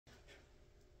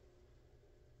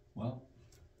Well,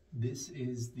 this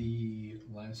is the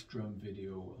last drum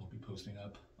video I'll be posting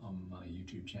up on my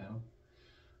YouTube channel.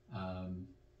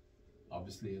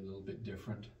 Obviously a little bit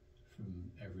different from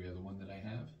every other one that I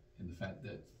have in the fact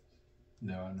that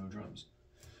there are no drums.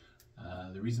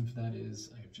 The reason for that is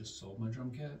I've just sold my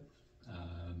drum kit.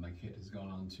 My kit has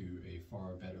gone on to a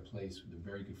far better place with a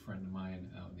very good friend of mine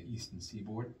out in the Eastern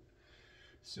Seaboard.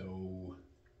 So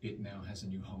it now has a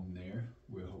new home there,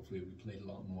 where hopefully it'll be played a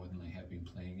lot more than I have been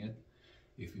playing it.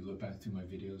 If you look back through my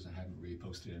videos, I haven't really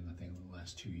posted anything in the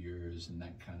last 2 years, and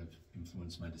that kind of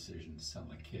influenced my decision to sell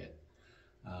my kit.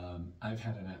 I've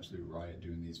had an absolute riot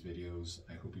doing these videos.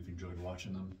 I hope you've enjoyed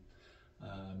watching them.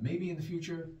 Maybe in the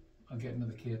future I'll get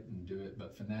another kit and do it,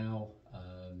 but for now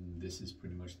this is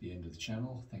pretty much the end of the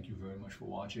channel. Thank you very much for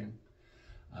watching.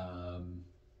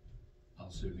 I'll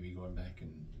certainly be going back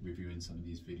and reviewing some of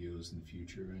these videos in the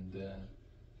future, and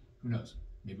who knows,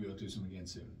 maybe we'll do some again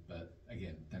soon. But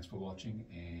again, thanks for watching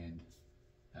and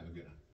have a good one.